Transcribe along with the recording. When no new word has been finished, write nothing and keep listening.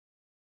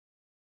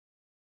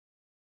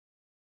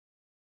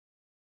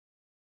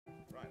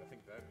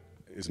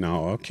is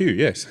now our cue,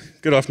 yes.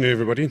 Good afternoon,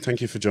 everybody, and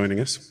thank you for joining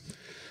us.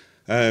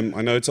 I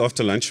know it's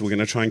after lunch. We're going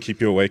to try and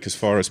keep you awake as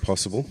far as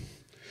possible.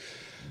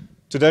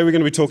 Today, we're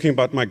going to be talking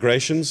about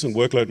migrations and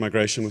workload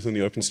migration within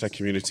the OpenStack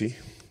community,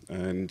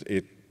 and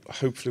it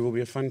hopefully will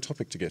be a fun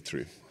topic to get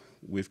through.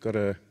 We've got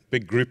a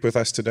big group with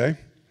us today,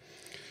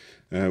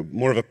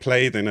 more of a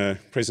play than a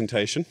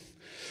presentation.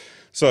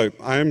 So,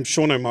 I'm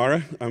Sean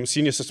O'Mara. I'm a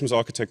Senior Systems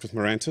Architect with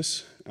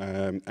Mirantis,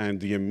 and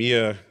the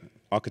EMEA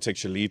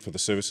Architecture Lead for the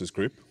Services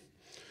Group.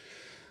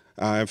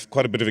 I have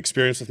quite a bit of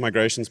experience with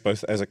migrations,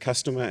 both as a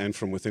customer and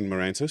from within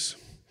Mirantis.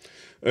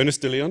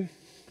 Ernest DeLeon,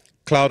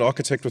 Cloud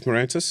Architect with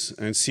Mirantis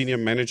and Senior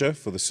Manager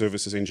for the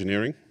Services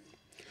Engineering.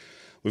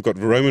 We've got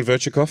Roman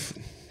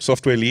Verchikov,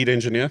 Software Lead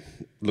Engineer,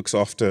 looks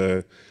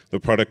after the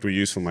product we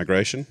use for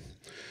migration.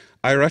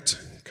 Ayrat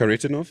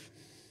Karetinov.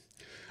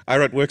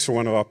 Ayrat works for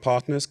one of our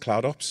partners,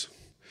 CloudOps.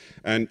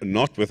 And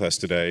not with us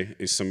today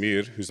is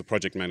Samir, who's the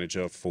Project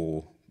Manager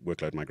for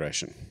workload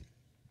migration.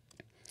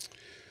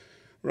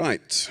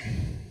 Right.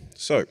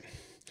 So,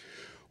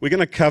 we're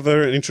going to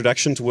cover an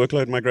introduction to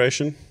workload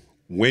migration,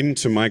 when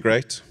to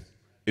migrate,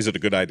 is it a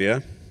good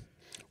idea,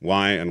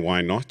 why and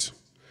why not,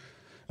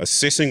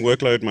 assessing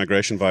workload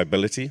migration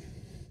viability,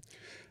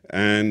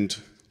 and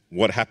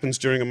what happens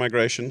during a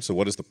migration, so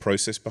what is the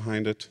process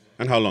behind it,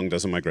 and how long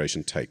does a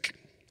migration take.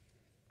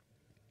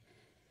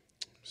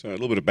 So, a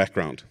little bit of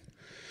background.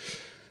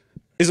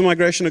 Is a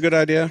migration a good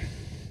idea?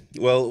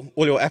 Well,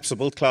 all your apps are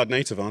built cloud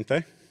native, aren't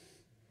they?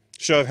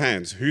 Show of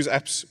hands, whose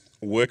apps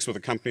works with a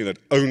company that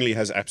only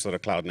has apps that are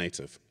cloud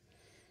native?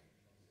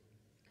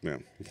 Yeah,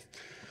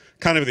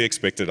 kind of the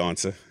expected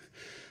answer.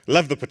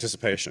 Love the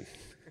participation.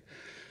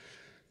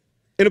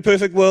 In a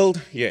perfect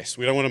world, yes,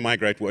 we don't want to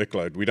migrate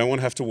workload. We don't want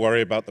to have to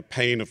worry about the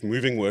pain of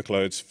moving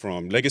workloads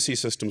from legacy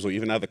systems or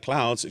even other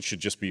clouds. It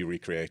should just be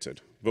recreated.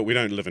 But we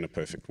don't live in a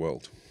perfect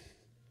world.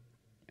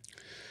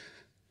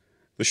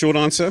 The short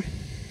answer?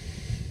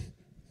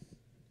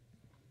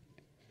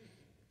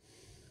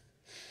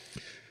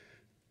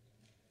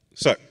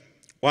 So,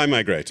 why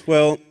migrate?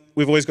 Well,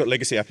 we've always got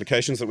legacy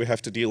applications that we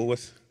have to deal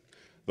with.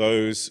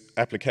 Those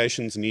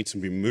applications need to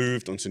be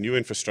moved onto new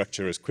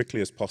infrastructure as quickly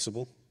as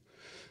possible.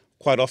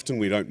 Quite often,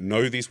 we don't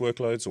know these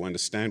workloads or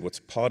understand what's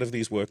part of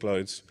these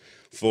workloads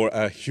for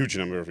a huge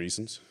number of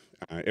reasons.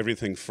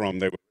 Everything from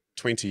they were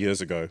 20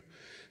 years ago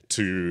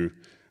to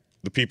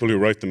the people who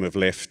wrote them have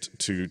left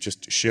to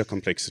just sheer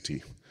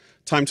complexity.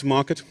 Time to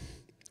market,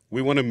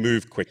 we want to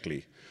move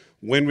quickly.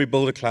 When we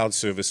build a cloud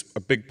service, a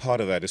big part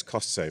of that is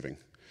cost saving.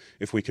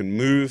 If we can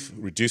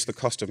reduce the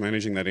cost of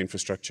managing that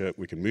infrastructure,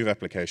 we can move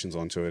applications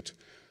onto it,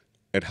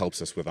 it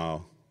helps us with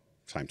our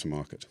time to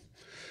market.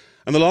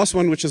 And the last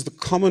one, which is the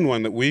common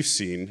one that we've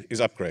seen, is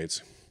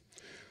upgrades.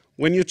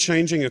 When you're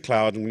changing a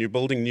cloud and when you're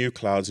building new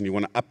clouds and you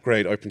want to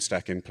upgrade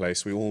OpenStack in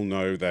place, we all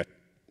know that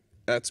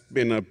that's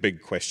been a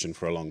big question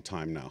for a long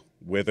time now,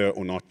 whether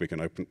or not we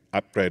can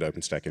upgrade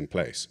OpenStack in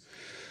place.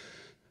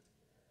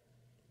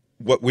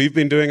 What we've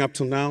been doing up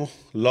till now,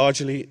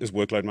 largely, is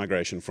workload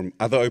migration from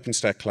other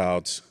OpenStack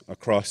clouds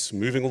across,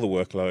 moving all the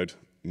workload,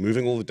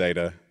 moving all the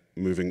data,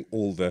 moving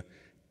all the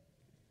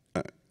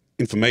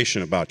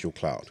information about your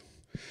cloud.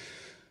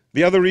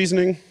 The other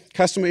reasoning,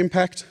 customer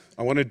impact.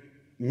 I want to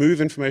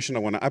move information, I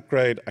want to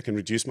upgrade, I can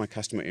reduce my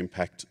customer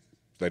impact.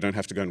 They don't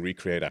have to go and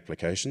recreate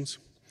applications.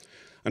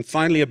 And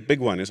finally, a big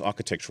one is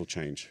architectural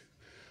change.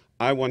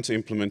 I want to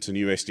implement a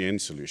new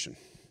SDN solution.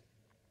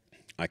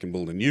 I can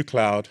build a new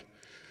cloud.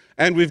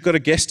 And we've got a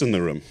guest in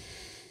the room.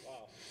 Wow.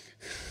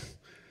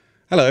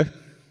 Hello.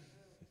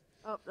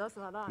 Oh, that's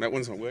not on. That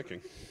one's not working.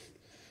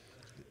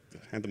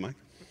 Hand the mic.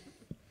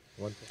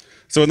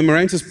 So the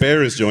Mirantis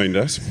bear has joined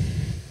us.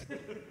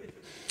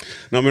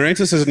 Now,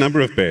 Mirantis has a number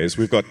of bears.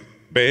 We've got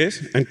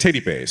bears and teddy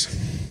bears.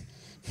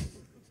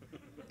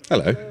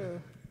 Hello.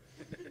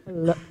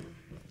 Hello.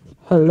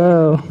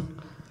 Hello.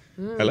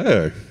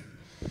 Hello.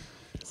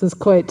 This is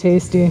quite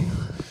tasty.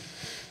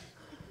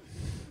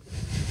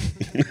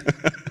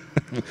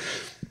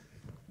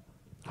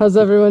 How's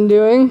everyone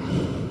doing?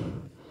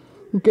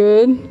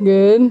 Good,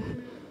 good.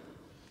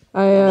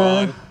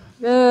 Yeah,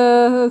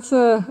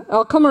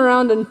 I'll come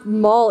around and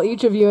maul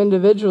each of you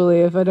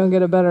individually if I don't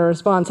get a better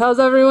response. How's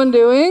everyone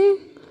doing?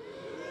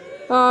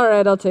 All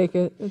right, I'll take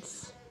it.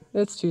 It's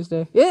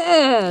Tuesday.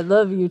 Yeah,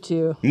 love you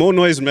too. More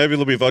noise and maybe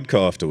there'll be vodka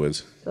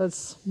afterwards.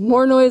 That's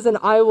more noise and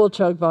I will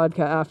chug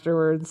vodka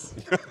afterwards.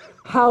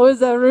 How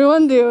is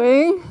everyone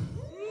doing?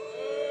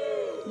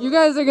 You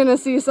guys are going to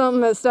see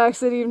something at Stack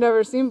City you've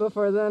never seen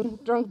before then.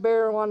 Drunk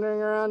bear wandering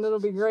around, it'll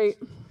be great.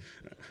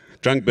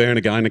 Drunk bear and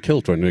a guy in a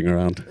kilt wandering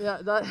around. Yeah,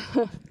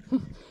 that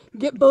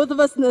get both of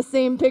us in the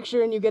same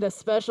picture and you get a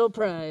special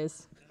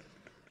prize.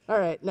 All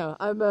right, no,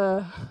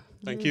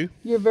 Thank you.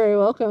 You're very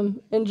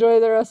welcome. Enjoy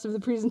the rest of the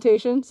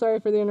presentation.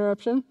 Sorry for the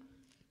interruption.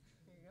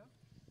 There you go.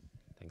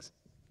 Thanks.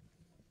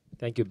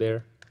 Thank you,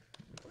 Bear.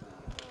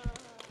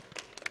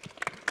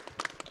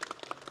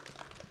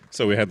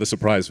 So we had the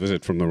surprise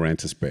visit from the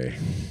Mirantis bear.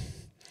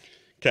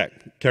 Okay,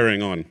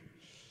 carrying on.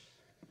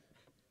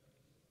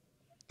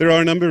 There are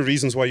a number of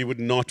reasons why you would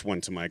not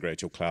want to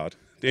migrate your cloud.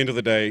 At the end of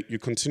the day, you're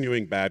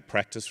continuing bad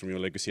practice from your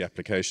legacy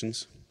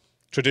applications.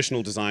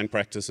 Traditional design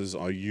practices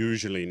are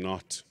usually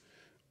not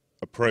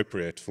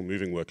appropriate for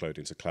moving workload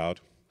into cloud.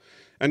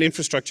 And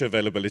infrastructure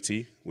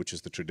availability, which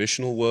is the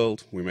traditional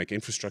world, we make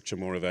infrastructure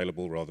more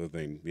available rather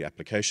than the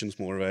applications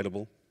more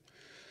available.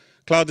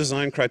 Cloud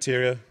design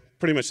criteria,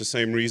 pretty much the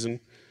same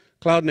reason.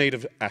 Cloud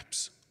native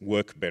apps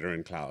work better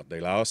in cloud. They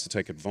allow us to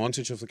take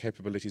advantage of the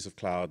capabilities of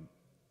cloud,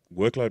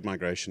 workload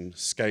migration,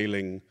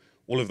 scaling,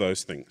 all of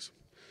those things.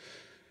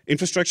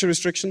 Infrastructure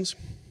restrictions,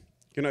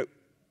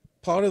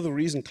 part of the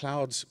reason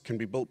clouds can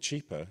be built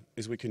cheaper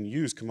is we can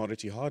use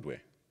commodity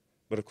hardware.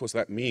 But of course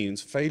that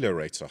means failure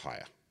rates are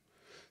higher.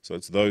 So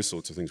it's those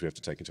sorts of things we have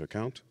to take into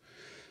account.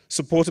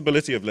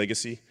 Supportability of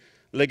legacy.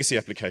 Legacy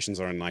applications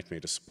are a nightmare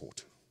to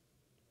support.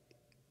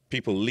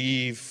 People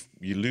leave,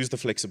 you lose the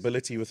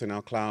flexibility within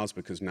our clouds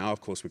because now,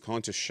 of course, we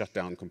can't just shut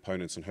down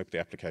components and hope the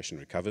application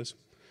recovers.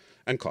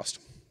 And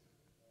cost.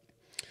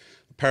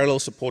 Parallel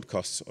support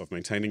costs of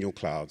maintaining your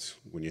clouds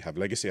when you have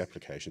legacy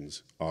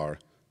applications are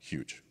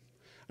huge.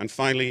 And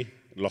finally,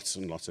 lots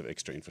and lots of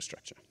extra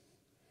infrastructure.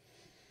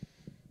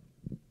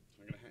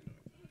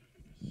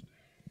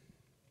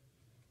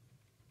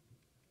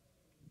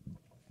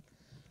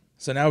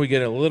 So now we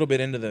get a little bit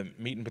into the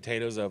meat and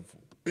potatoes of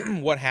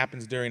what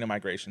happens during a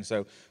migration.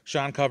 So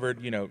Sean covered,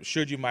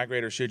 should you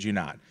migrate or should you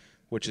not,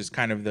 which is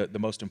kind of the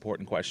most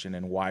important question,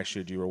 and why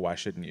should you or why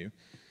shouldn't you?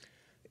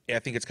 I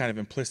think it's kind of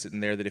implicit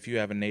in there that if you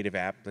have a native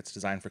app that's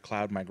designed for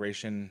cloud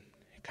migration,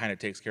 it kind of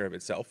takes care of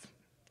itself,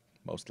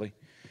 mostly.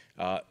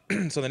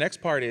 So the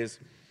next part is,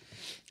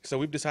 so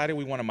we've decided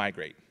we want to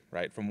migrate,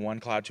 right, from one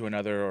cloud to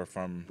another, or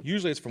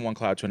usually it's from one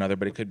cloud to another,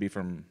 but it could be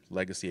from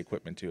legacy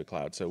equipment to a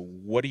cloud. So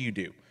what do you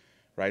do?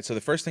 Right, so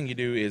the first thing you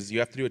do is you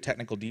have to do a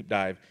technical deep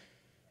dive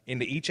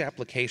into each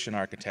application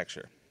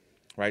architecture,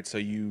 right? So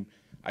you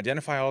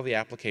identify all the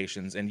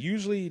applications, and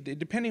usually,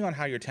 depending on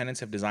how your tenants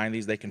have designed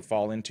these, they can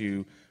fall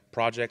into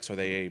projects, or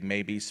they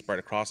may be spread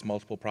across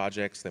multiple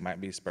projects. They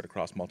might be spread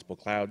across multiple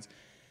clouds.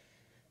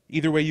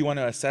 Either way, you want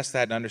to assess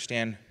that and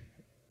understand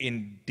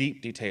in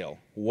deep detail,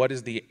 what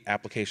is the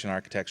application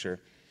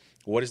architecture?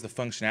 What is the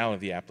functionality of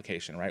the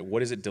application, right?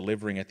 What is it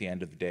delivering at the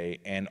end of the day?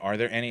 And are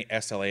there any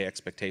SLA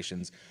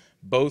expectations,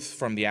 both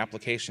from the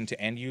application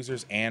to end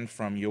users and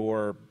from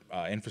your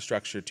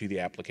infrastructure to the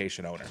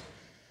application owner?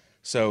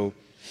 So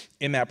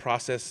in that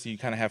process, you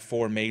kind of have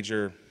four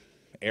major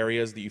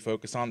areas that you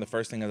focus on. The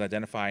first thing is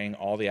identifying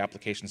all the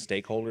application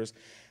stakeholders.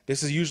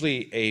 This is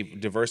usually a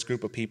diverse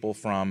group of people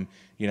from,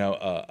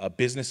 a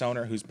business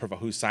owner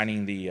who's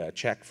signing the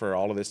check for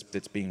all of this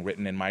that's being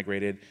written and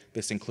migrated.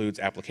 This includes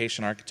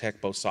application architect,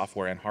 both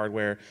software and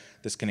hardware.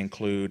 This can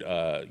include,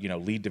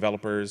 lead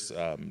developers.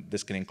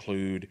 This can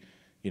include,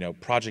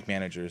 project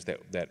managers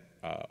that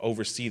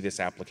oversee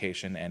this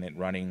application and it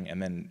running, and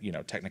then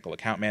technical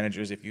account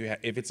managers. If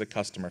it's a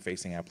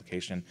customer-facing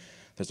application,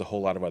 there's a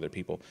whole lot of other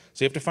people.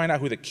 So you have to find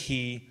out who the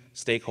key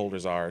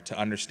stakeholders are to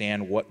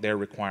understand what their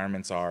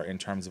requirements are in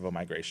terms of a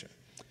migration.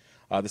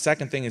 The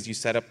second thing is you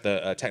set up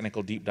the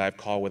technical deep dive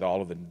call with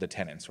all of the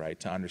tenants, right,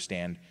 to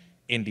understand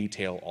in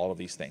detail all of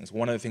these things.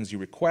 One of the things you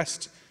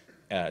request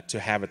to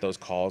have at those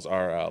calls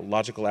are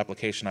logical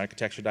application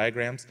architecture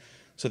diagrams,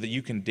 so that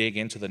you can dig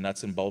into the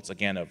nuts and bolts,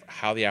 again, of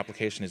how the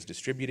application is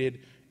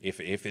distributed,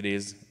 if it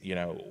is,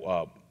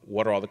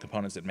 what are all the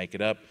components that make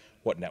it up,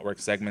 what network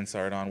segments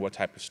are it on, what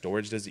type of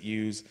storage does it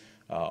use,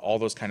 all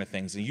those kind of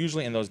things. And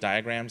usually in those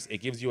diagrams, it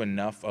gives you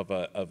enough of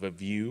a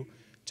view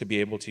to be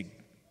able to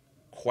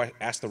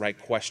ask the right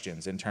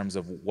questions in terms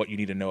of what you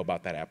need to know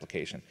about that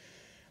application.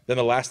 Then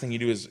the last thing you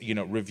do is,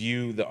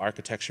 review the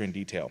architecture in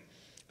detail.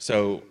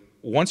 So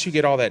once you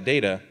get all that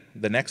data,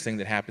 the next thing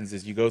that happens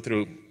is you go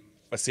through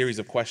a series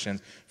of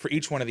questions for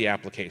each one of the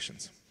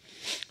applications.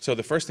 So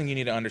the first thing you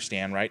need to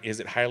understand, right, is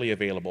it highly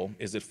available?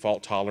 Is it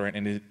fault tolerant?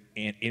 And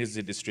is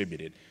it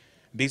distributed?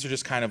 These are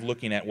just kind of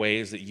looking at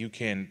ways that you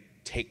can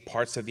take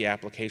parts of the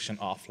application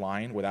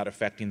offline without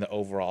affecting the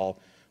overall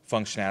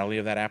functionality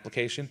of that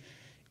application.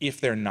 If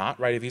they're not,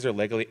 right, if these are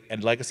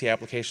legacy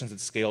applications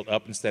that scaled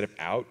up instead of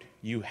out,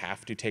 you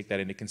have to take that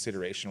into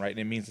consideration, right? And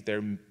it means that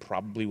there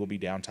probably will be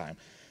downtime.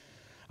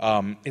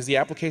 Is the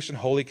application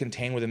wholly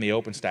contained within the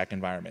OpenStack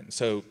environment?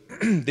 So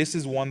this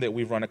is one that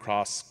we've run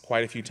across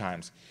quite a few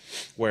times,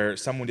 where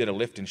someone did a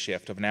lift and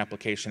shift of an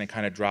application and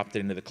kind of dropped it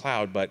into the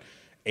cloud, but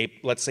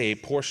let's say a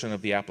portion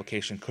of the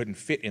application couldn't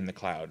fit in the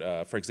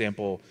cloud. For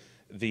example,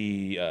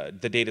 the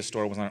data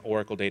store was on an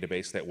Oracle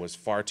database that was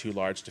far too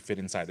large to fit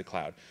inside the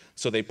cloud.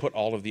 So they put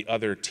all of the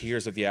other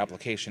tiers of the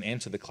application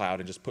into the cloud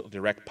and just put a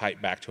direct pipe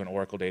back to an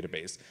Oracle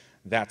database.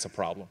 That's a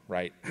problem,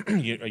 right?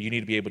 You need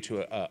to be able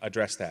to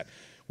address that.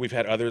 We've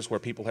had others where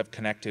people have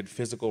connected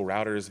physical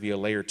routers via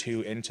layer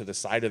 2 into the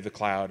side of the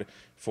cloud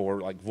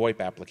for like VoIP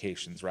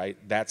applications, right?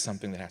 That's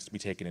something that has to be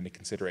taken into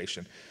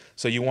consideration.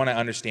 So you want to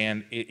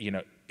understand,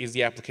 is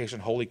the application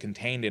wholly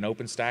contained in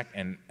OpenStack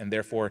and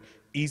therefore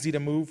easy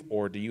to move,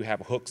 or do you have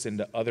hooks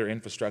into other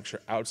infrastructure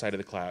outside of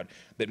the cloud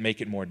that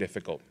make it more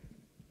difficult?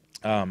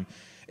 And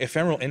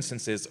ephemeral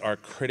instances are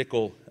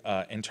critical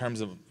in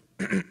terms of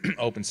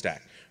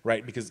OpenStack,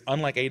 right? Because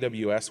unlike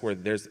AWS, where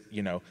there's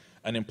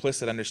an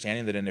implicit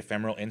understanding that an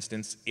ephemeral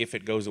instance, if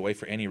it goes away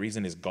for any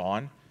reason, is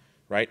gone,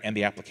 right? And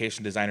the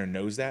application designer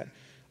knows that.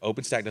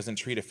 OpenStack doesn't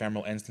treat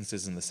ephemeral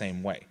instances in the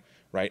same way,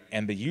 right?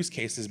 And the use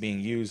cases being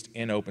used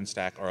in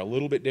OpenStack are a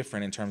little bit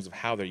different in terms of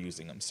how they're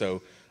using them.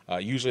 So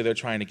usually they're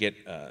trying to get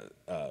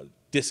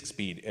disk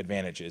speed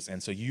advantages.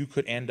 And so you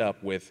could end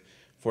up with,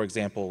 for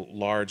example,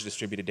 large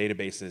distributed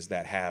databases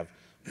that have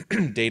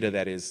data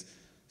that is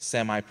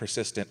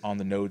semi-persistent on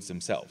the nodes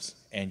themselves.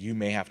 And you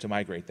may have to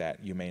migrate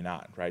that, you may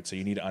not, right? So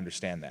you need to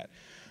understand that.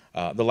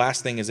 The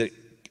last thing is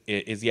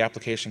is the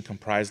application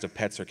comprised of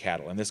pets or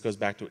cattle? And this goes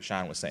back to what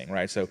Sean was saying,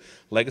 right? So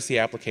legacy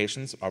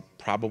applications are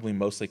probably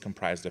mostly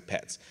comprised of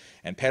pets.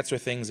 And pets are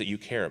things that you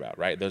care about,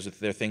 right?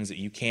 They're things that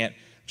you can't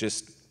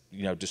just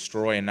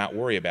destroy and not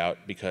worry about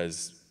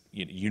because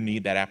you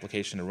need that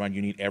application to run.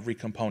 You need every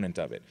component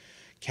of it.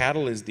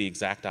 Cattle is the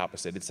exact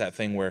opposite. It's that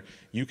thing where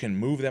you can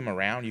move them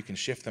around, you can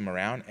shift them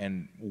around,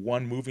 and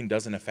one moving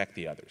doesn't affect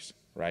the others,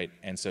 right?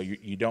 And so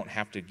you don't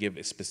have to give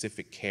a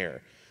specific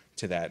care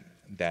to that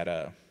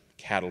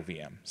cattle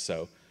VM.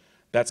 So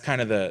that's kind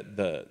of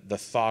the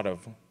thought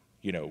of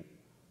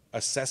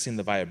assessing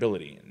the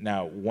viability.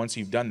 Now, once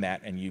you've done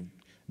that and you've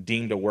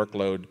deemed a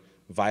workload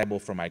viable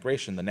for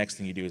migration, the next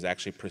thing you do is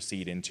actually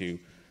proceed into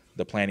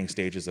the planning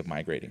stages of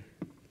migrating.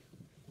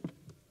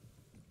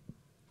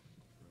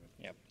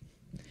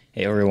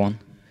 Hey everyone,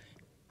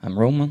 I'm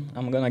Roman.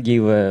 I'm gonna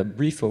give a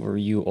brief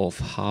overview of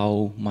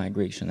how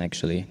migration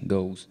actually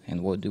goes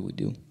and what do we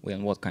do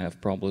and what kind of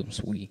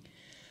problems we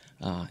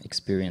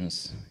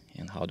experience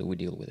and how do we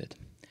deal with it.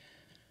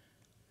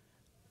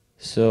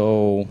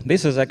 So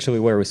this is actually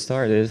where we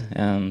started,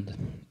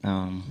 and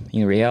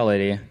in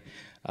reality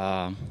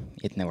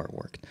it never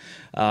worked.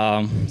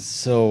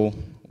 So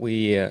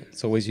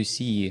as you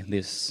see,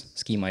 this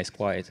schema is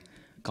quite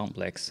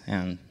complex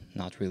and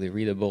not really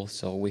readable,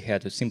 so we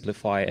had to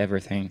simplify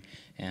everything,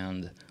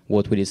 and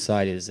what we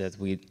decided is that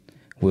we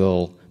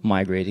will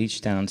migrate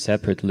each tenant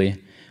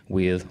separately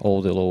with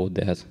all the load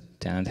that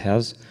tenant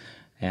has,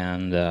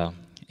 and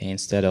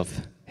instead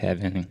of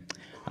having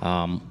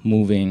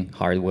moving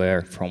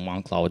hardware from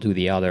one cloud to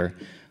the other,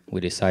 we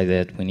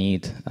decided that we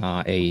need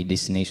a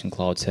destination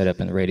cloud set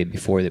up and ready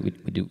before that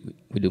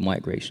we do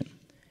migration.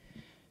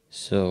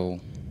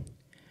 So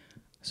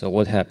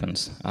what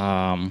happens?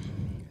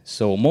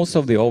 So most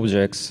of the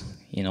objects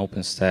in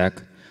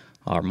OpenStack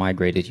are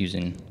migrated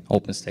using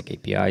OpenStack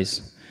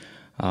APIs,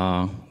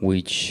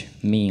 which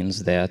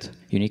means that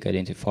unique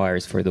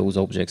identifiers for those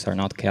objects are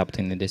not kept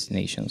in the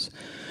destinations.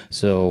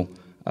 So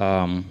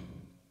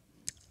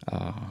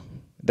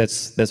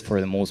that's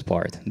for the most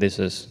part.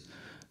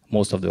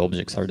 Most of the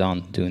objects are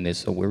done doing this.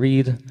 So we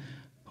read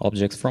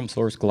objects from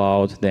source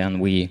cloud, then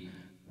we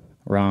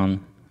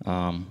run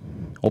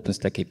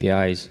OpenStack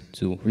APIs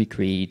to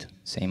recreate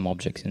same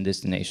objects in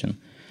destination.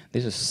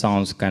 This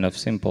sounds kind of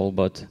simple,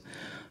 but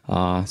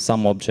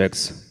some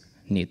objects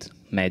need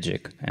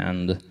magic,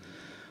 and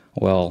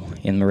well,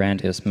 in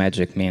Mirantis,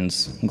 magic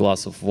means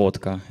glass of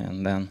vodka,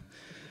 and then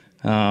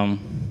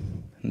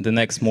the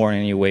next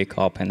morning you wake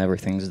up and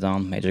everything's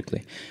done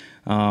magically.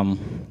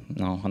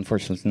 No,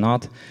 unfortunately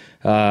not.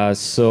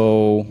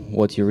 So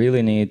what you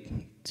really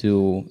need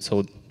to,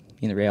 so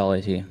in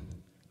reality,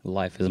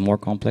 life is more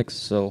complex.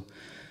 So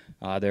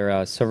there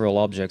are several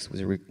objects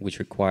which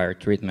require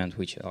treatment,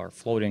 which are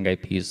floating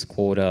IPs,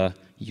 quota,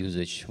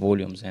 usage,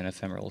 volumes, and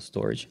ephemeral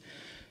storage.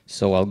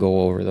 So I'll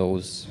go over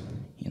those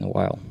in a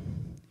while.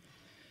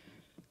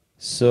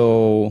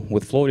 So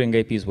with floating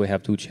IPs, we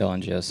have two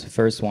challenges.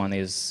 First one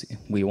is if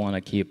we want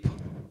to keep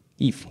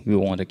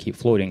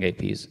floating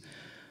IPs,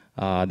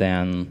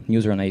 then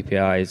user and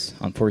APIs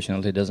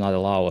unfortunately does not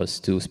allow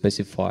us to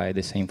specify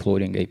the same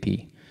floating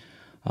IP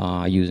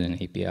using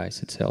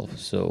APIs itself.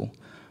 So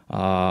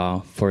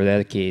for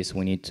that case,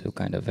 we need to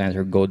kind of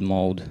enter God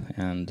mode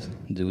and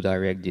do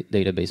direct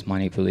database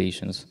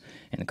manipulations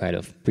and kind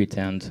of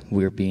pretend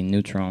we're being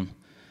neutron,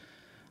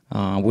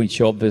 which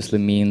obviously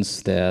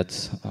means that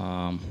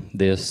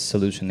this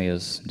solution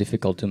is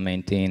difficult to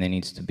maintain and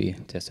needs to be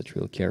tested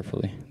real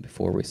carefully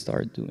before we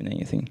start doing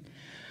anything.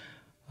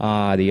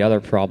 The other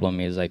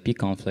problem is IP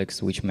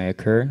conflicts, which may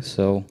occur.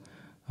 So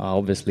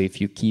obviously, if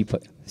you keep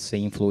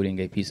same floating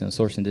IPs in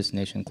source and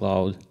destination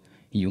cloud,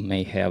 you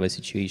may have a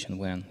situation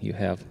when you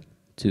have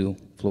two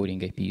floating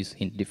IPs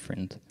in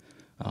different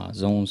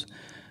zones.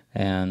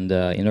 And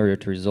in order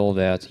to resolve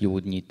that, you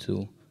would need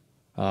to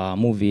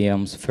move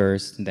VMs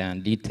first,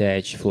 then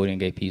detach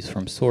floating IPs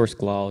from source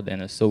cloud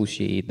and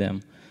associate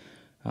them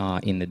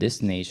in the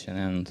destination.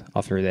 And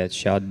after that,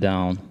 shut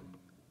down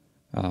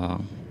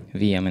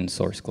VM in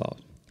source cloud.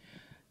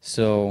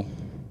 So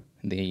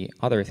the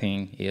other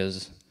thing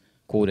is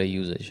quota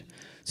usage.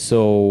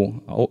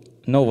 So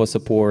Nova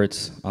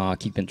supports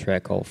keeping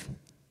track of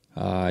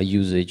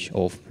usage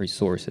of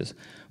resources.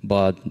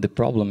 But the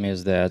problem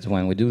is that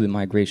when we do the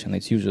migration,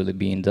 it's usually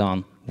being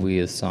done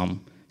with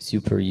some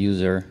super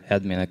user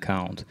admin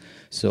account.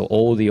 So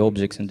all the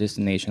objects in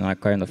destination are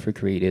kind of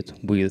recreated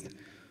with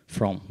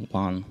from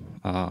one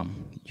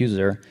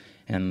user,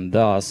 and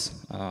thus,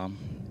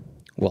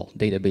 well,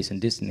 database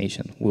and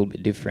destination will be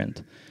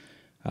different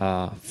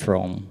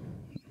from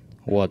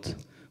what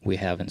we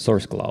have in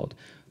source cloud.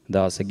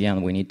 Thus,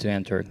 again, we need to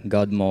enter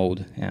God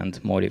mode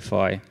and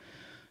modify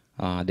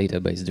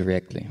database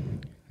directly.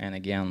 And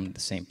again,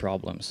 the same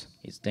problems.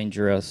 It's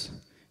dangerous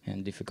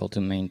and difficult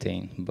to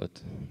maintain, but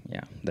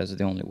yeah, that's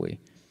the only way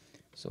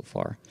so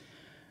far.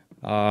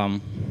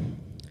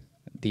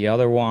 The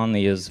other one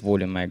is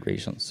volume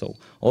migration. So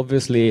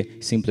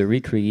obviously, simply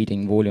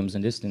recreating volumes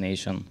and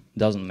destination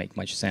doesn't make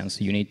much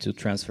sense. You need to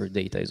transfer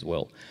data as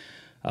well.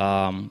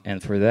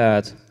 And for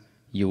that,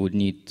 you would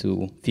need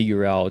to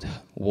figure out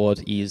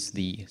what is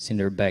the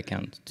Cinder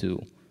backend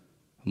to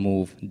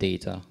move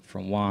data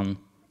from one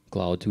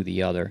cloud to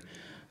the other.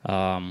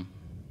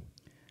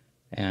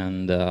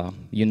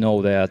 You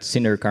know that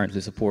Cinder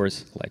currently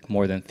supports like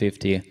more than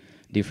 50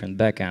 different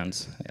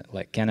backends,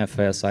 like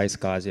NFS,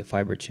 iSCSI,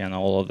 Fiber Channel,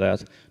 all of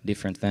that,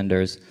 different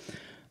vendors.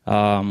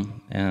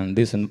 And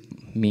this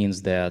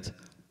means that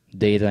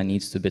data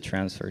needs to be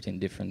transferred in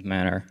different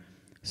manner.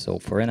 So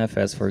for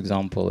NFS, for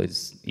example,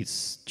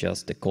 it's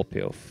just a copy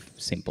of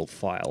simple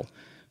file.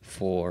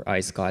 For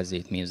iSCSI,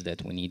 it means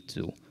that we need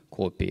to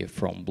copy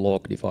from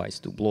block device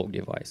to block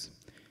device.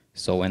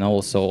 So, and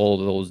also all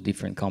those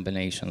different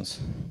combinations.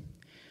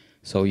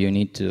 So you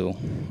need to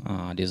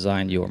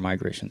design your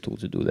migration tool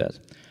to do that.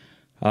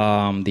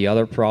 The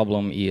other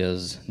problem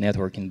is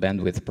networking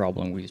bandwidth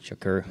problem, which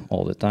occur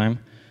all the time.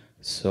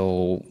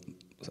 So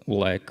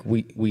like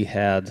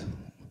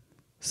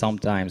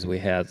sometimes we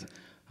had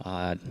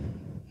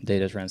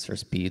data transfer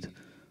speed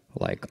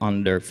like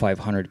under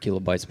 500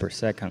 kilobytes per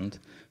second,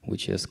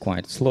 which is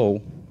quite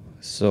slow.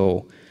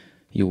 So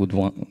you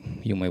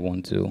may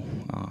want to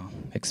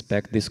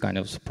expect this kind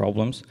of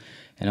problems.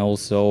 And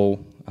also,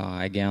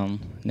 again,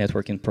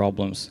 networking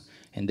problems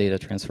and data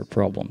transfer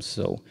problems.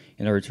 So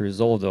in order to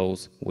resolve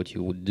those, what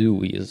you would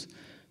do is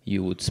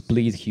you would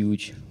split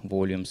huge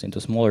volumes into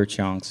smaller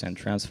chunks and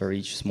transfer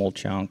each small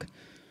chunk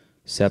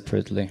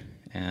separately,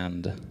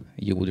 and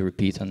you would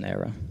repeat an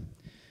error.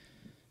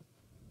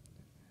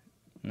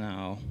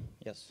 Now,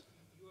 yes?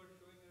 You are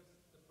showing us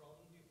the problem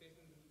you face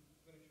and you're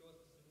going to show us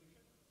the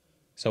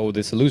solution? So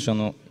the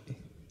solution,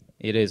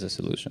 it is a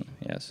solution,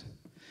 yes.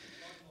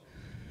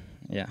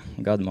 Yeah,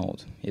 God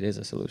mode, it is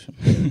a solution.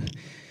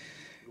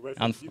 Wait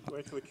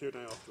for the Q&A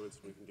afterwards,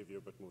 we can give you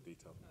a bit more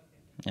detail.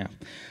 Yeah,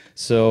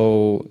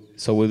 so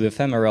with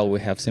ephemeral we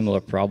have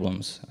similar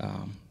problems.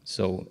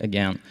 So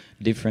again,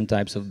 different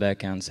types of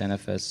backends,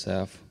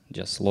 NFS,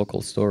 just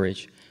local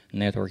storage,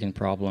 networking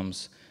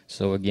problems.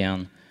 So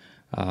again,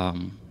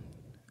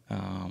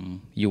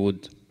 you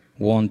would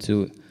want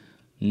to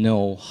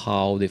know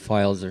how the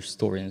files are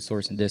stored in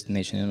source and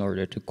destination in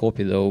order to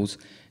copy those,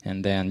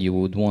 and then you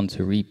would want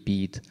to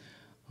repeat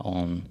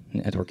on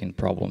networking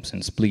problems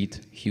and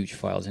split huge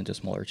files into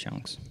smaller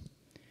chunks.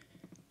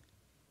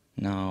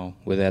 Now,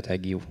 with that, I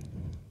give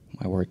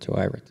my word to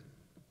Irit.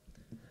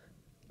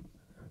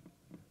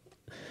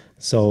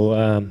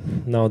 So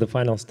now the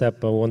final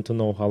step, I want to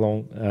know how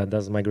long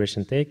does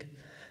migration take.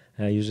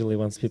 Usually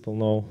once people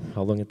know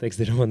how long it takes,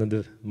 they don't want to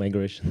do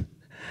migration.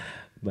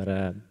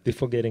 But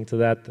before getting to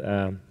that,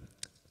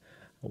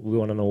 we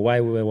want to know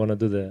why we want to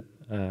do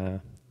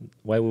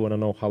why we want to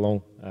know how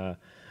long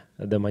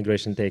the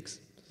migration takes.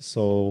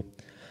 So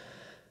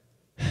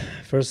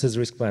first is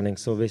risk planning.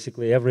 So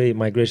basically every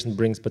migration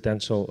brings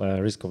potential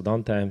risk of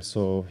downtime.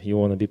 So you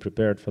want to be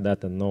prepared for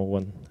that and know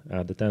when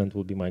the tenant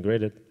will be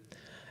migrated.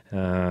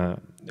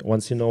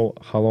 Once you know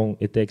how long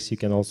it takes, you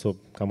can also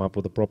come up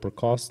with a proper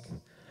cost,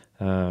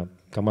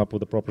 come up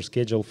with a proper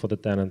schedule for the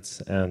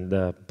tenants, and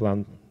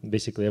plan.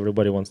 Basically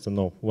everybody wants to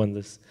know when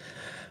this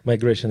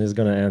migration is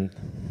going to end.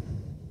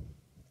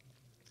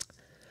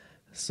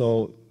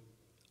 So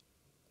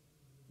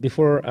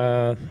before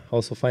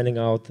also finding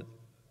out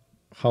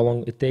how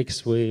long it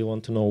takes, we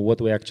want to know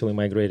what we're actually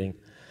migrating.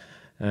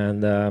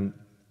 And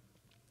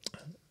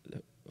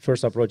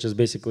first approach is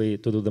basically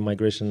to do the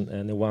migration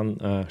in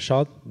one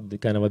shot, the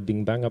kind of a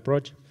big bang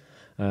approach.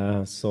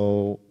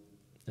 So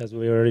as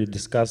we already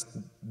discussed,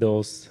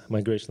 those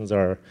migrations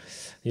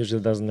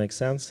usually doesn't make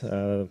sense.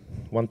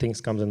 One thing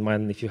comes in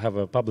mind: if you have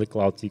a public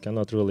cloud, you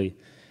cannot really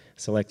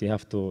select. You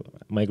have to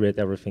migrate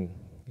everything,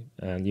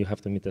 and you have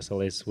to meet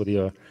SLAs with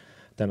your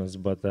tenants.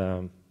 But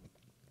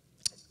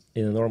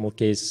in a normal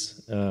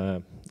case,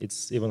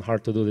 it's even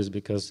hard to do this,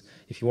 because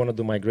if you want to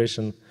do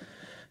migration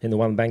in the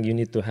one bang, you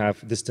need to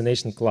have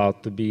destination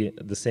cloud to be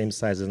the same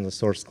size as the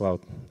source cloud,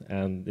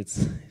 and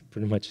it's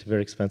pretty much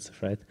very expensive,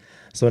 right?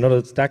 So in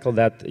order to tackle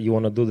that, you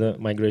want to do the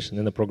migration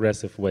in a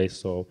progressive way.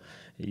 So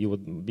you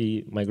would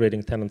be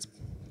migrating tenants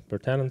per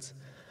tenants.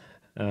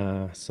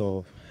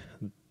 So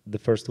the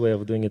first way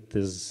of doing it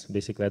is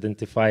basically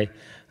identify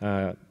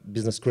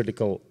business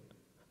critical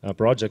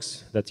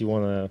projects that you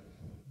want to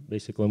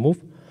basically move.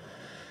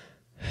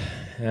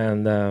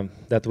 And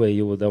that way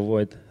you would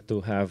avoid to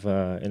have,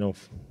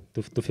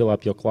 to fill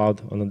up your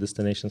cloud on the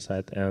destination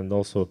side, and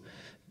also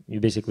you're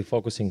basically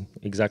focusing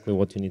exactly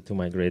what you need to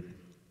migrate.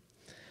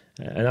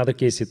 Another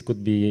case, it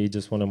could be you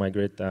just want to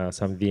migrate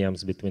some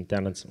VMs between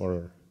tenants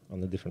or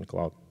on a different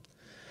cloud.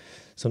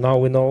 So now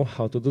we know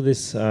how to do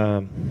this.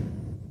 I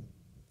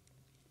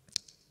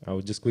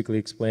will just quickly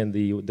explain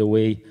the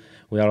way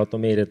we are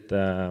automated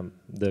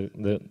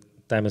the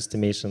time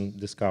estimation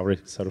discovery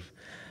sort of.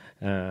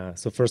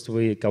 So first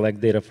we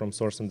collect data from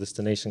source and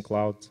destination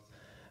clouds,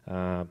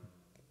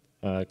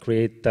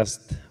 create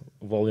test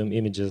volume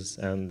images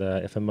and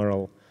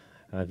ephemeral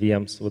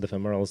VMs with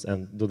ephemerals,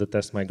 and do the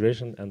test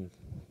migration and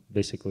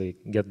basically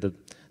get the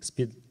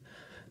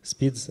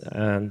speeds.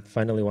 And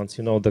finally, once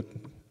you know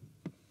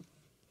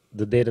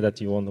the data that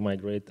you want to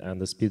migrate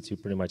and the speeds, you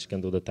pretty much can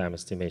do the time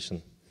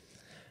estimation.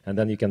 And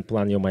then you can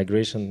plan your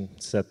migration,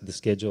 set the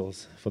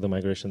schedules for the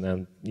migration,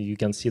 and you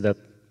can see that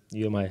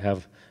you might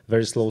have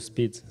very slow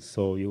speeds,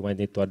 so you might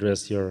need to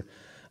address your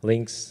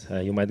links.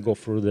 You might go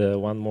through the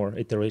one more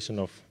iteration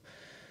of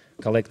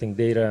collecting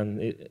data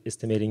and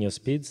estimating your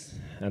speeds,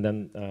 and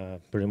then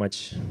pretty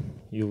much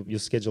you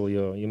schedule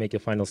you make a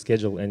final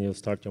schedule and you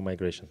start your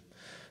migration.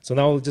 So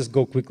now we'll just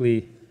go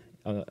quickly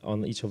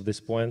on each of these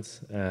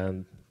points,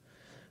 and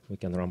we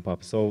can ramp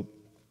up. So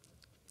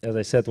as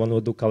I said, when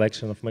we do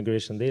collection of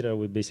migration data,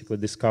 we basically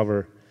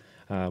discover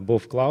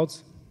both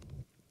clouds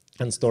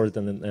and store it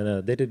in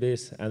a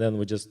database, and then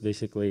we just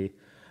basically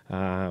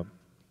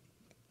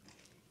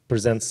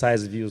present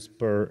size views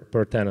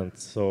per tenant.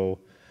 So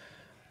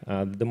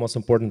the most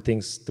important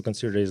things to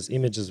consider is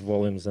images,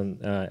 volumes, and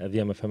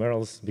VM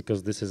ephemerals,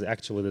 because this is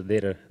actually the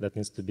data that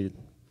needs to be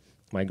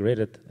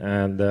migrated.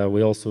 And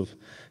we also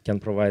can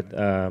provide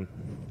a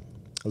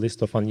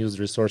list of unused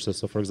resources.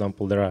 So for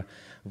example, there are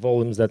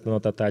volumes that are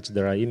not attached,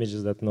 there are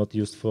images that are not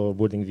used for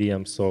booting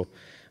VMs, so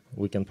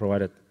we can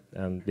provide it,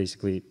 and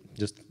basically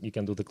just you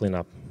can do the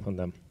cleanup on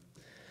them.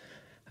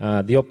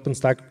 The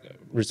OpenStack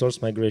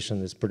resource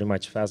migration is pretty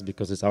much fast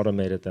because it's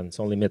automated and it's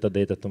only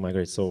metadata to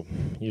migrate, so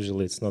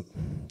usually it's not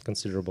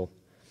considerable.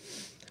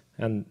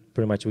 And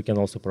pretty much we can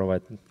also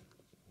provide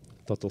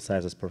total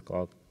sizes per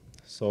cloud.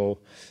 So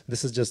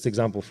this is just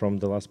example from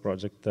the last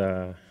project.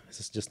 This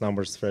is just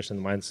numbers fresh in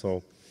mind.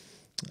 So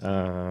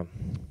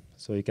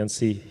you can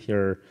see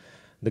here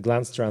the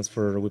glance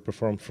transfer we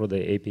performed for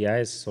the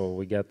APIs. So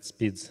we get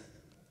speeds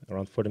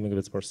around 40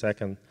 megabits per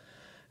second.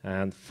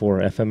 And for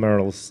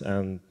ephemerals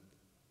and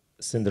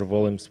Cinder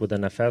volumes with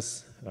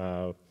NFS,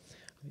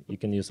 you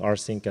can use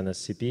rsync and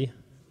SCP.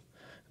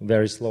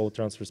 Very slow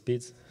transfer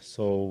speeds.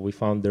 So we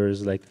found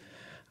there's like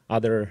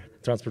other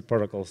transport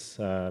protocols,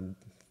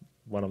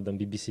 one of them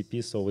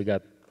BBCP, so we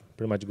got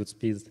pretty much good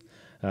speeds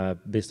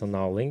based on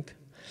our link.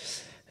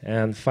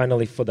 And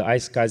finally, for the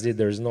iSCSI,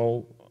 there's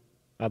no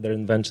other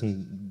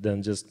invention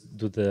than just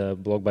do the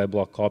block by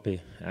block copy,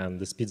 and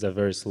the speeds are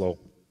very slow.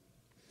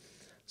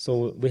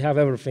 So we have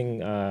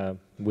everything.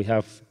 We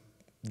have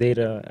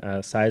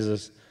data,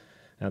 sizes,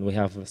 and we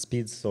have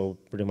speeds. So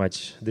pretty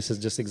much, this is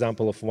just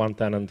example of one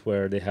tenant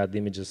where they had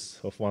images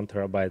of 1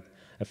 terabyte,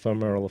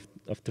 ephemeral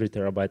of 3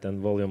 terabyte, and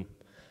volume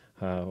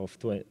of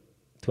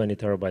 20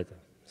 terabyte.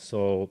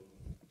 So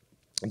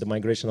the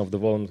migration of the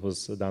volumes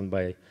was done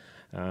by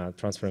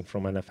transferring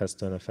from NFS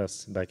to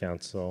NFS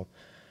backend. So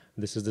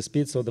this is the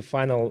speed. So the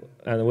final,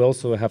 and we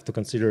also have to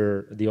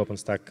consider the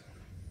OpenStack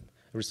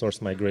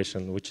resource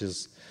migration, which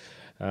is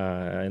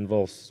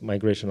involves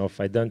migration of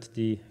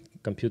identity,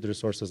 compute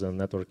resources, and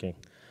networking.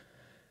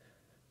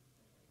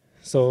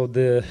 So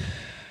the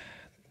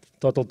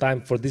total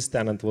time for this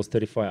tenant was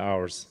 35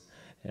 hours.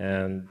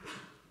 And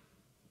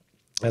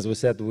as we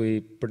said,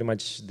 we pretty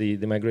much, the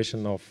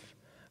migration of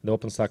the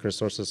OpenStack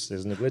resources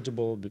is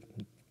negligible. It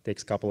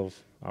takes a couple of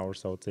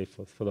hours, I would say,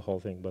 for the whole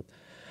thing. But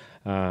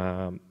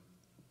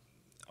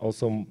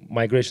also,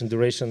 migration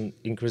duration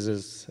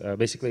increases.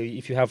 Basically,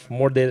 if you have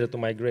more data to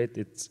migrate,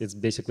 it's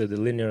basically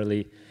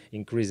linearly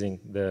increasing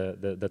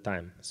the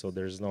time. So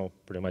there's no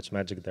pretty much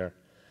magic there.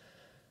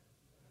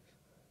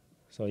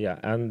 So yeah,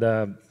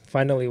 and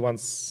finally,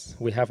 once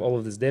we have all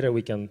of this data,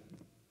 we can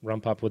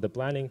ramp up with the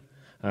planning,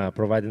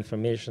 provide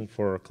information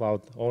for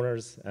cloud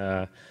owners,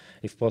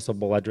 if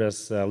possible,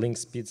 address link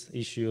speeds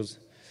issues,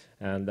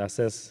 and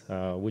assess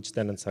which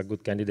tenants are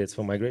good candidates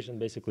for migration,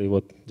 basically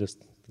what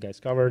just the guys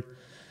covered,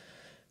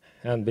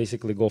 and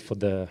basically go for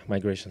the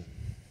migration.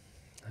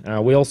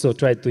 We also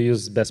try to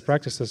use best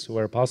practices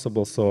where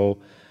possible, so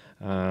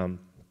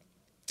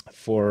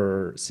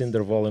for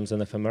Cinder volumes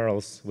and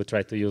ephemerals, we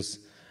try to use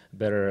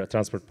better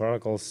transport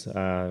protocols.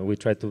 We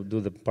try to do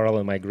the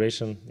parallel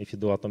migration. If you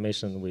do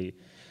automation,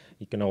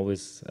 you can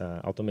always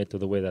automate to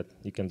the way that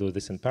you can do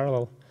this in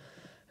parallel.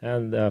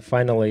 And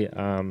finally,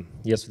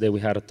 yesterday we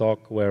had a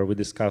talk where we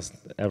discussed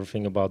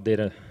everything about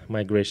data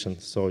migration,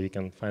 so you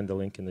can find the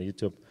link in the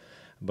YouTube.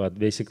 But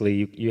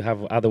basically, you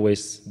have other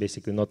ways,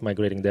 basically not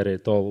migrating data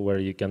at all, where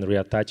you can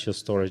reattach your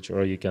storage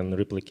or you can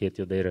replicate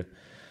your data.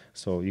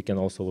 So you can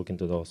also look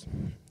into those.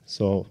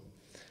 So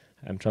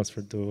I'm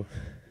transferred to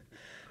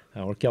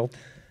our Kelt.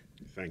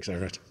 Thanks,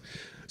 Arat.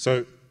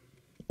 So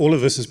all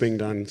of this is being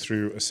done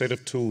through a set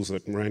of tools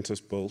that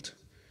Mirantis built,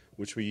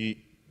 which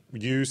we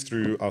use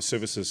through our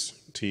services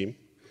team.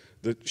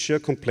 The sheer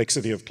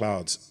complexity of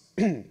clouds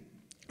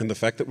And the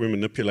fact that we're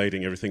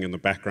manipulating everything in the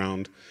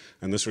background,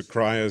 and this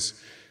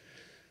requires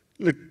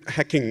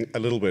hacking a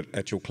little bit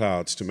at your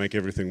clouds to make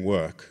everything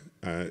work,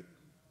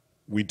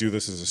 we do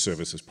this as a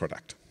services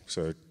product.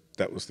 So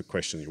that was the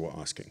question you were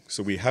asking.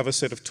 So we have a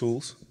set of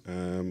tools.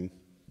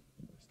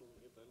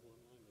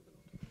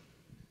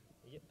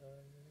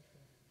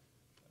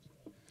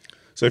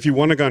 So if you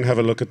want to go and have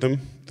a look at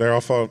them, they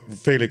are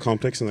fairly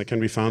complex and they can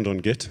be found on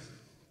Git.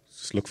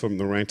 Just look for the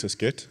Mirantis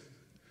Git.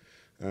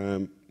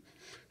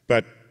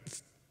 But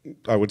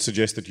I would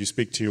suggest that you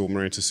speak to your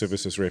Mirantis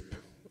services rep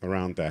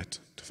around that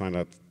to find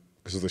out,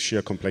 because of the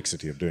sheer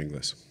complexity of doing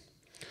this.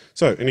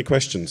 So, any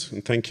questions?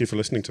 And thank you for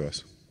listening to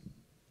us.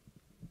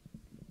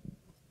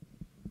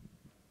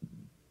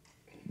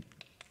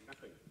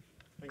 Nothing.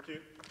 Thank you.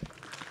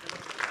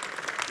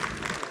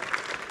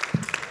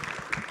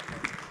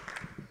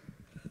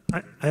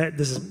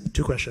 This is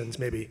 2 questions,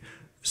 maybe.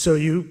 So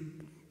you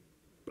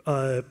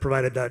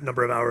provided that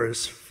number of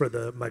hours for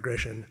the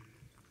migration.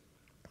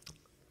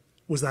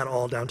 Was that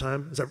all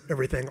downtime? Is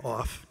everything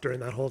off during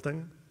that whole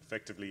thing?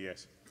 Effectively,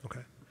 yes. Okay.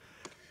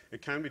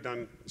 It can be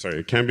done. Sorry,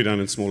 it can be done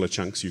in smaller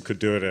chunks. You could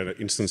do it at an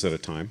instance at a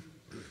time.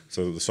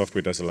 So the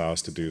software does allow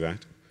us to do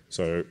that.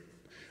 So,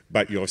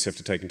 but you also have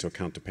to take into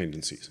account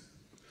dependencies.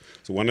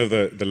 So one of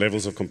the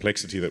levels of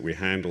complexity that we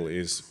handle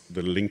is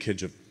the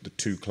linkage of the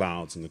 2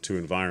 clouds and the 2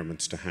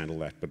 environments to handle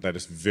that. But that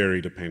is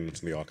very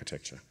dependent on the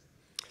architecture.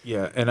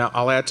 Yeah, and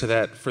I'll add to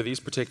that, for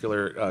these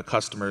particular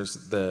customers,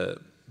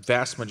 the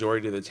vast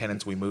majority of the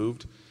tenants we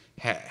moved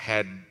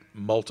had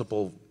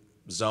multiple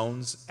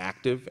zones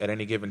active at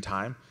any given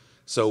time.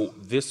 So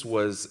this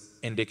was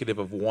indicative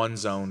of one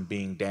zone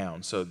being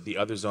down, so the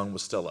other zone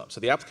was still up. So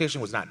the application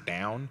was not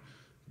down,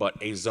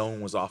 but a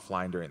zone was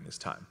offline during this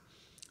time.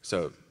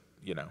 So,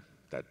 you know,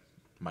 that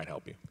might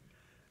help you.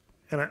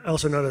 And I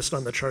also noticed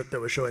on the chart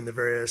that was showing the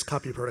various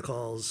copy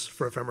protocols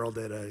for ephemeral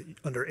data,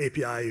 under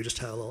API, you just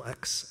had a little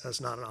X as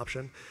not an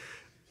option.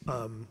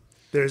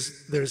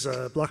 There's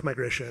a block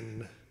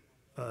migration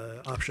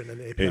option in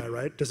the API,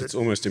 right? It's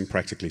almost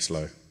impractically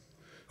slow.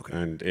 Okay.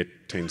 And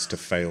it tends to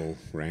fail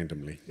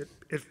randomly.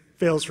 It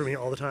fails for me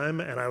all the time,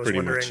 and I was Pretty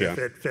wondering much, yeah. if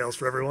it fails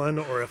for everyone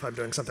or if I'm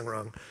doing something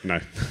wrong. No.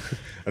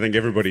 I think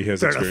everybody has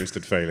Fair experienced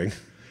it failing.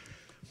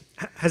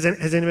 Has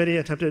anybody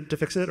attempted to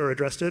fix it or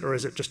addressed it, or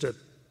is it just a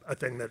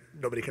thing that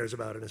nobody cares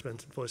about and has been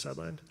fully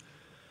sidelined?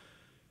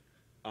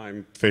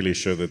 I'm fairly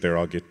sure that there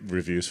are Git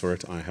reviews for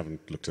it. I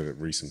haven't looked at it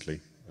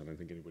recently. I don't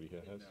think anybody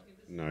here has.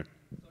 No.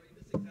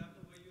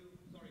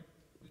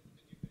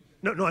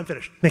 No, I'm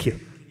finished. Thank you.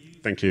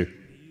 Thank you.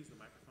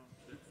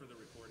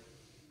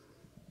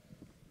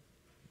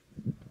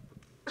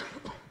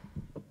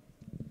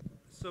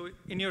 So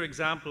in your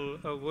example,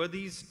 were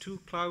these 2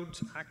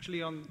 clouds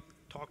actually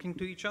talking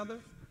to each other?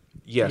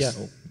 Yes,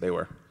 Yeah. they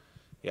were.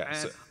 Yeah.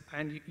 And,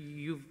 and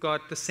you've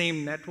got the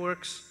same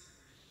networks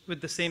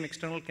with the same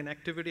external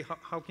connectivity.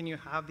 How can you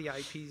have the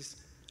IPs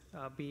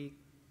be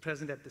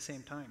present at the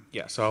same time?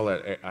 Yeah, so I'll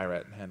let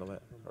Irat handle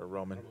it, or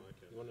Roman,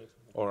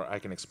 or I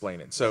can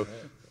explain it.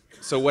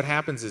 So what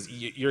happens is,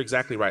 you're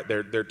exactly right.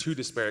 They're 2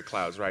 disparate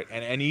clouds, right?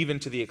 And even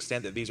to the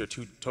extent that these are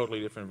 2 totally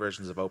different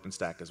versions of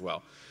OpenStack as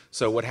well.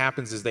 So what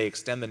happens is they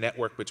extend the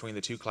network between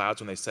the 2 clouds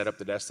when they set up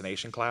the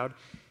destination cloud,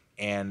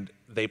 and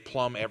they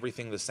plumb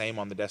everything the same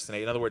on the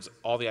destination. In other words,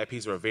 all the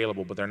IPs are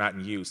available, but they're not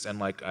in use. And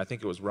like, I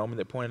think it was Roman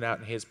that pointed out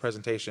in his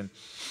presentation,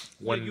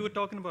 when You were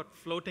talking about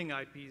floating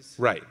IPs.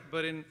 Right.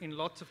 But in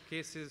lots of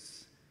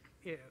cases,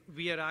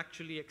 we are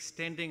actually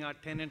extending our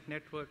tenant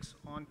networks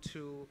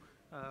onto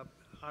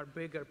our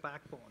bigger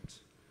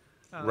backbones,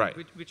 Right.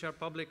 which are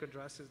public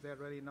addresses. They're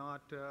really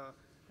not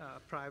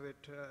private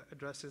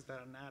addresses that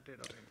are natted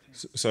or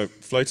anything. So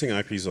floating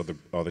IPs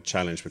are the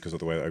challenge because of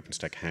the way that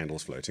OpenStack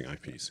handles floating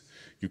IPs.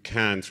 You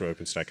can, through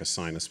OpenStack,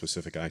 assign a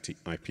specific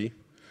IP.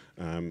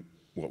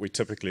 What we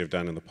typically have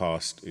done in the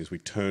past is we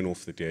turn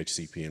off the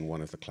DHCP in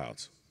one of the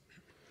clouds.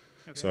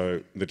 Okay.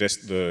 So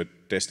the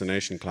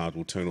destination cloud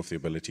will turn off the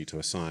ability to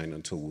assign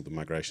until the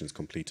migration is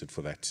completed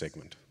for that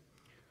segment.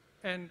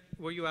 And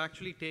were you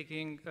actually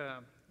taking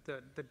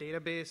the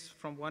database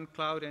from one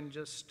cloud and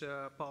just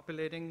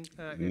populating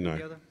in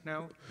the other?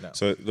 No? No.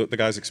 So the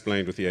guys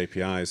explained with the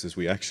APIs is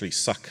we actually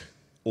suck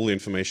all the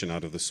information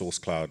out of the source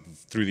cloud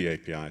through the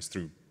APIs,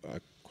 through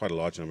quite a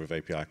large number of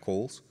API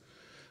calls,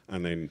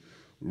 and then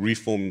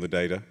reform the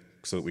data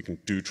so that we can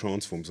do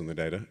transforms in the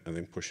data and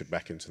then push it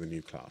back into the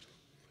new cloud.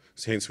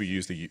 So hence we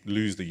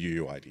lose the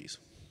UUIDs.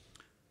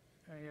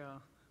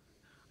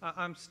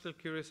 I'm still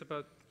curious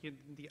about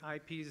the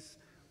IPs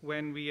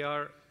when we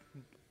are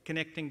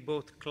connecting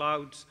both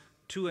clouds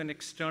to an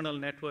external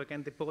network,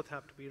 and they both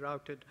have to be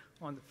routed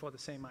for the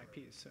same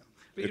IPs. So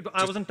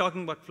I wasn't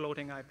talking about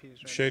floating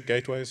IPs. Right? Shared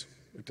gateways,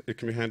 it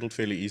can be handled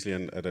fairly easily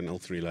at an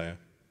L3 layer.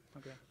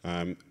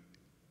 Okay.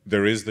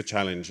 There is the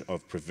challenge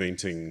of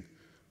preventing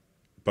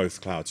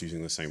both clouds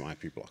using the same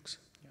IP blocks.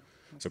 Yeah.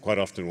 Okay. So quite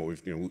often,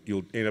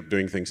 you'll end up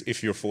doing things.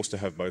 If you're forced to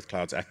have both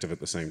clouds active at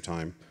the same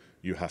time,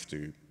 you have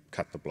to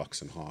cut the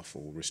blocks in half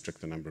or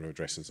restrict the number of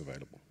addresses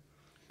available.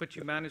 but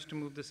you managed to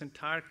move this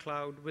entire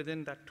cloud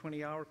within that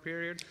 20-hour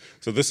period?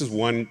 So this is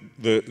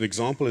the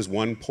example is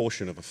one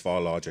portion of a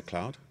far larger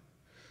cloud.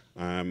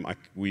 This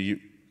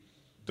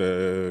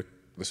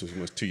was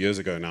almost 2 years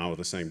ago now with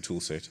the same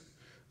tool set.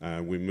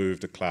 We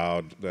moved a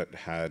cloud that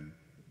had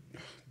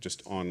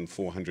just on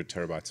 400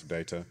 terabytes of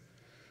data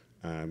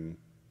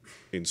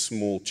in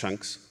small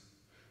chunks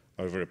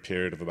over a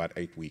period of about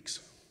 8 weeks,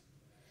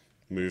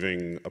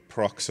 moving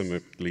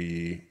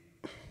approximately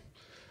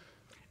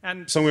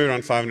somewhere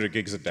around 500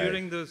 gigs a day.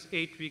 During those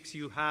 8 weeks,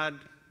 you had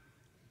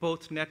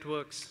both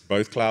networks?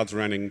 Both clouds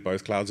running,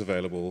 both clouds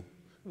available,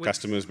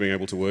 customers being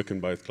able to work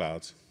in both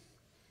clouds.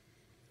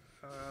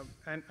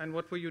 And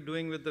what were you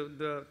doing with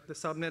the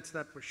subnets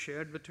that were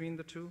shared between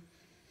the two?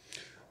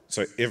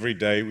 So every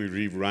day we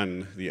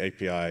rerun the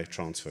API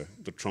transfer,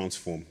 the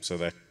transform, so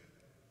that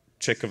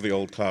check of the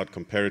old cloud,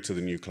 compare it to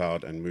the new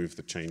cloud, and move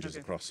the changes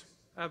across.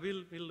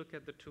 We'll look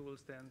at the tools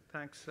then.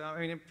 Thanks. I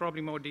mean,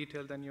 probably more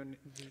detailed than you.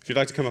 If you'd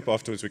like to come up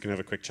afterwards, we can have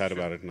a quick chat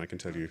about it, and I can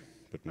tell you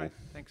a bit more. Right,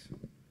 thanks.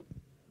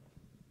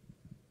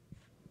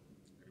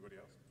 Anybody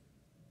else?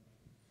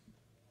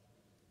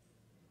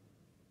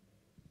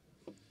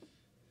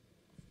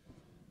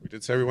 We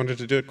did say we wanted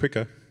to do it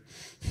quicker.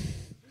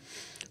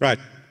 Right,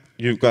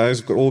 you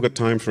guys all got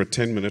time for a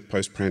 10-minute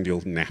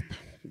postprandial nap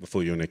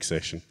before your next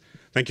session.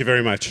 Thank you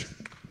very much.